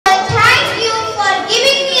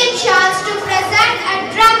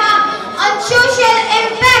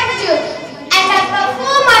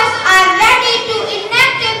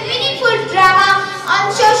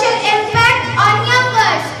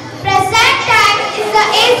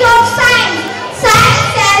age of science.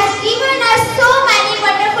 Science has given us so many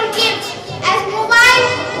wonderful gifts as mobile,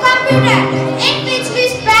 computer, in which we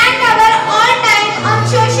spend our all time on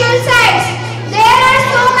social sites. There are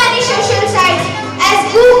so many social sites as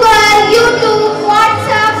Google, YouTube,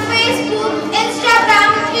 WhatsApp, Facebook, Instagram,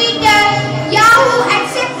 Twitter, Yahoo,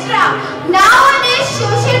 etc. Nowadays,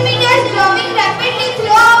 social media is growing rapidly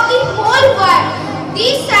throughout the whole world.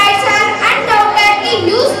 These sites are undoubtedly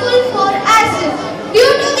useful for us.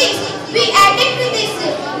 Due to this, we addict to this.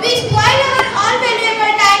 We spoil our all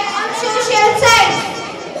valuable time on social sites.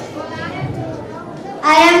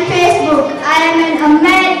 I am Facebook. I am an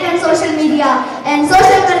American social media and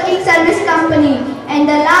social working service company and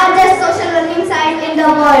the largest social working site in the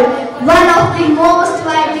world. One of the most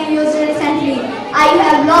widely used recently. I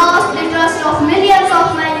have lost the trust of millions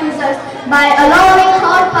of my users by allowing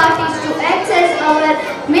third parties to access our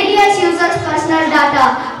millions users' personal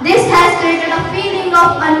data. This has created a feeling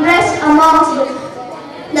of unrest amongst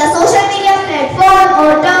the social media platform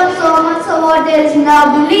or term so much so what there is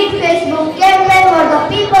now delete Facebook campaign where the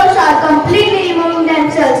people are completely removing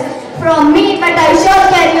themselves from me, but I shall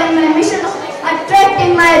carry on my mission of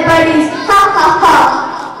attracting my buddies. Ha ha ha.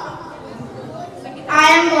 I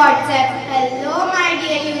am WhatsApp. Hello my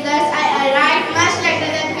dear users. I write much later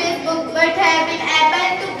than Facebook but have been able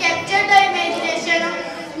to capture the imagination of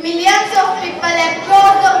millions of people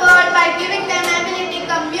across the world by giving them ability to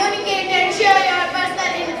communicate and share your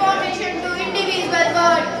personal information to individual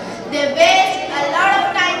world. They waste a lot of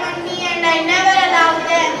time on me and I never allow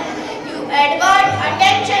them to divert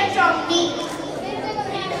attention from me.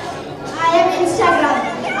 I am Instagram.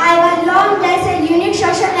 I have long as a unique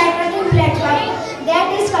social networking platform that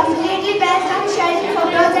is completely based on sharing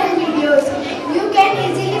photos and videos. You can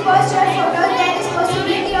easily post your photos. There is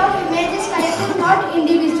possibility of images collected, not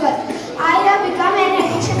individual. I have become an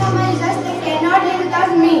addiction of my users. They cannot live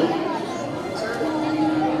without me.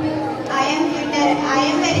 I am Twitter. I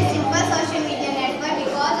am very simple social media network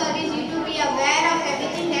because of it you to be aware of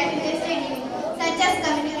everything that interested you, such as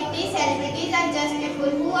communities, celebrities and just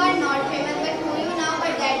people who are not famous but who you know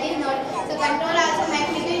but that is not. So control also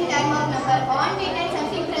makes you in time of number. On Twitter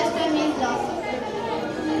something trusted means lost.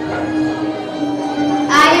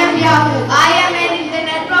 I am Yahoo. I am an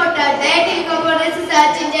internet portal that incorporates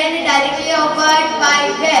search engine directly offered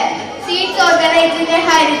by web. Seeds organized in a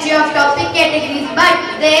hierarchy of topic categories, but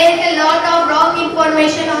there is a lot of wrong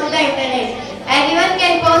information on the internet. Anyone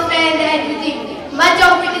can post and everything. Much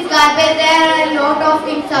of it is garbage. There are a lot of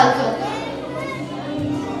things also.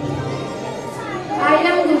 I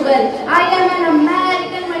am Google. I am an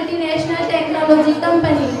American multinational technology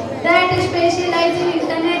company that specializes in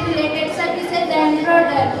internet-related services and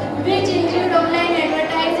products, which include online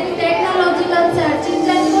advertising, technological search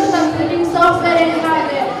engine, good computing software and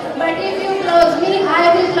hardware. But if you close me,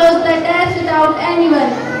 I will close the tabs without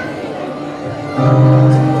anyone.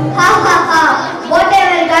 Ha ha ha!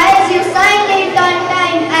 Whatever guys, you kindly turn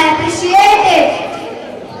time. I appreciate it.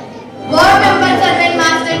 Board members are well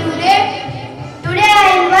mastered today. Today I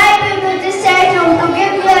invite you to this chat room to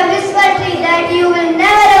give you a whisper tree that you will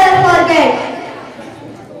never ever forget.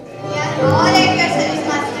 We are all at your service,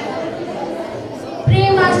 master.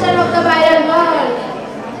 Pre-master of the viral world.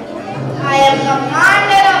 I am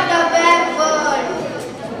commander of the web world.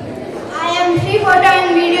 I am free photo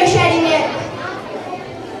and video sharing app.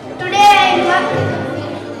 Today I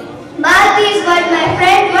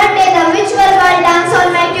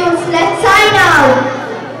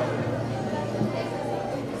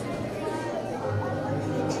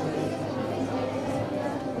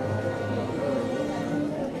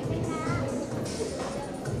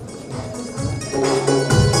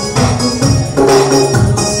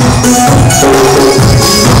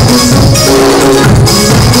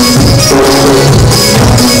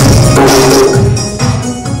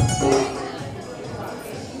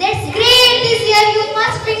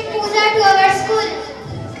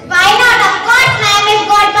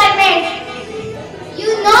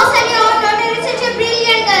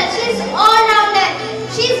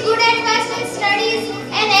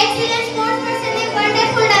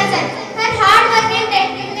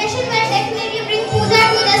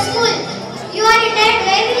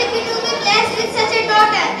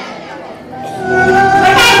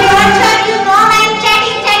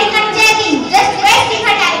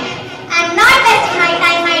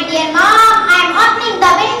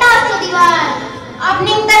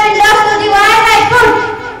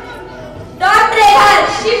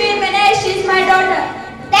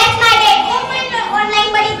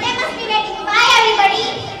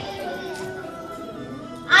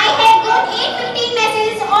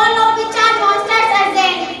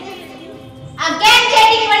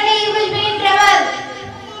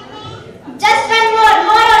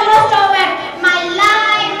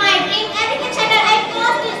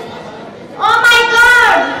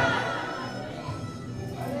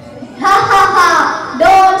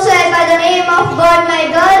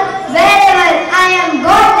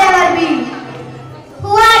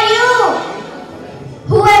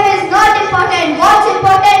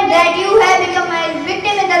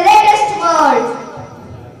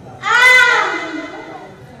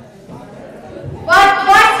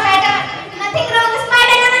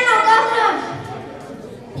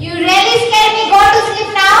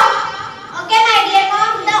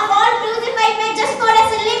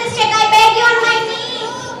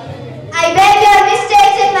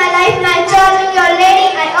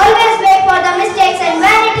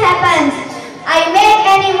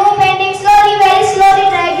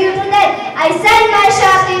you to death. I send my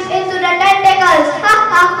sharp teeth into the tentacles. Ha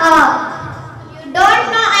ha ha. You don't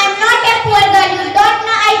know I'm not a poor girl. You don't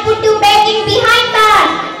know I put you begging behind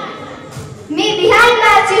bars. Me behind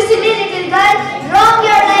bars, you silly little girl. Wrong,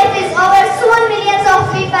 your life is over. Soon millions of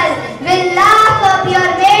people will laugh up your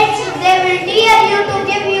mates. They will tear you to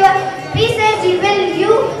give you pieces. Will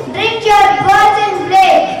you drink your words in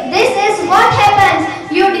blood? This is what happens.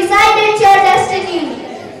 You decided your destiny.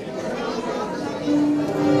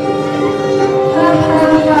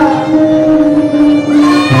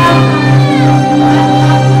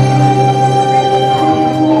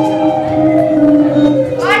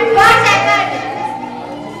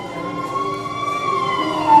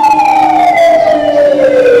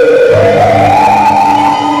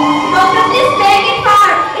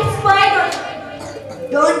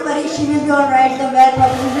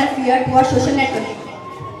 Social networking.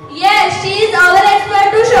 Yes, she is our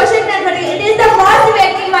expert to social networking. It is the most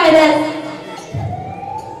effective virus.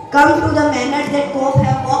 Come to the manners that cope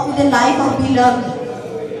have walked with the life of beloved.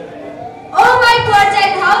 Oh my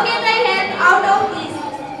project, how can I help out of this?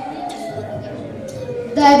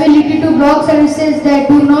 The ability to block services that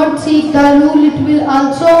do not seek the rule. It will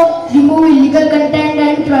also remove illegal content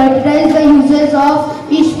and prioritize the users of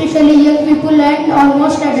especially young people and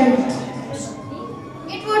almost adults.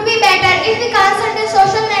 It would be better if we consult a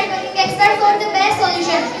social networking expert for the best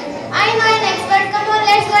solution. I know an expert. Come on,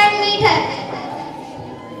 let's go and meet her.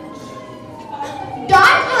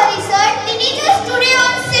 Don't worry, sir. Teenagers today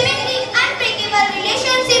are seemingly unbreakable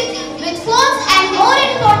relationships with phones and more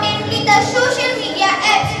importantly the social media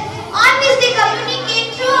apps on which they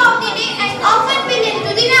communicate throughout the day and often will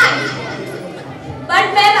into the night.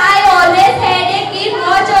 But ma'am, I always had a keen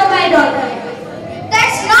watch on my daughter.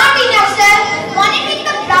 That's not enough, sir. Monitoring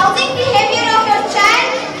the browsing behavior of your child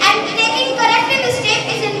and taking corrective steps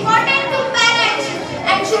is important to parents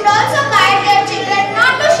and should also guide their children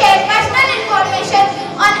not to share personal information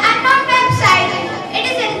on unknown websites.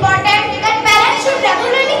 It is important that parents should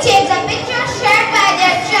regularly check the pictures shared by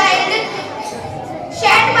their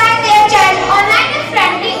child online in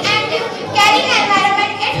friendly and caring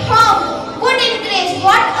environment at home. Would encourage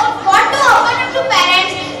what to open up to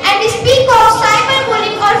parents and speak of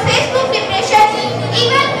cyberbullying or Facebook depression.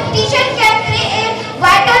 Even teachers can play a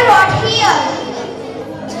vital role here.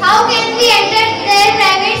 How can we enter their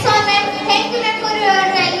private zone? Thank you, ma'am, for your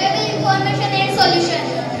valuable information and solution.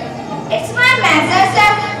 It's my method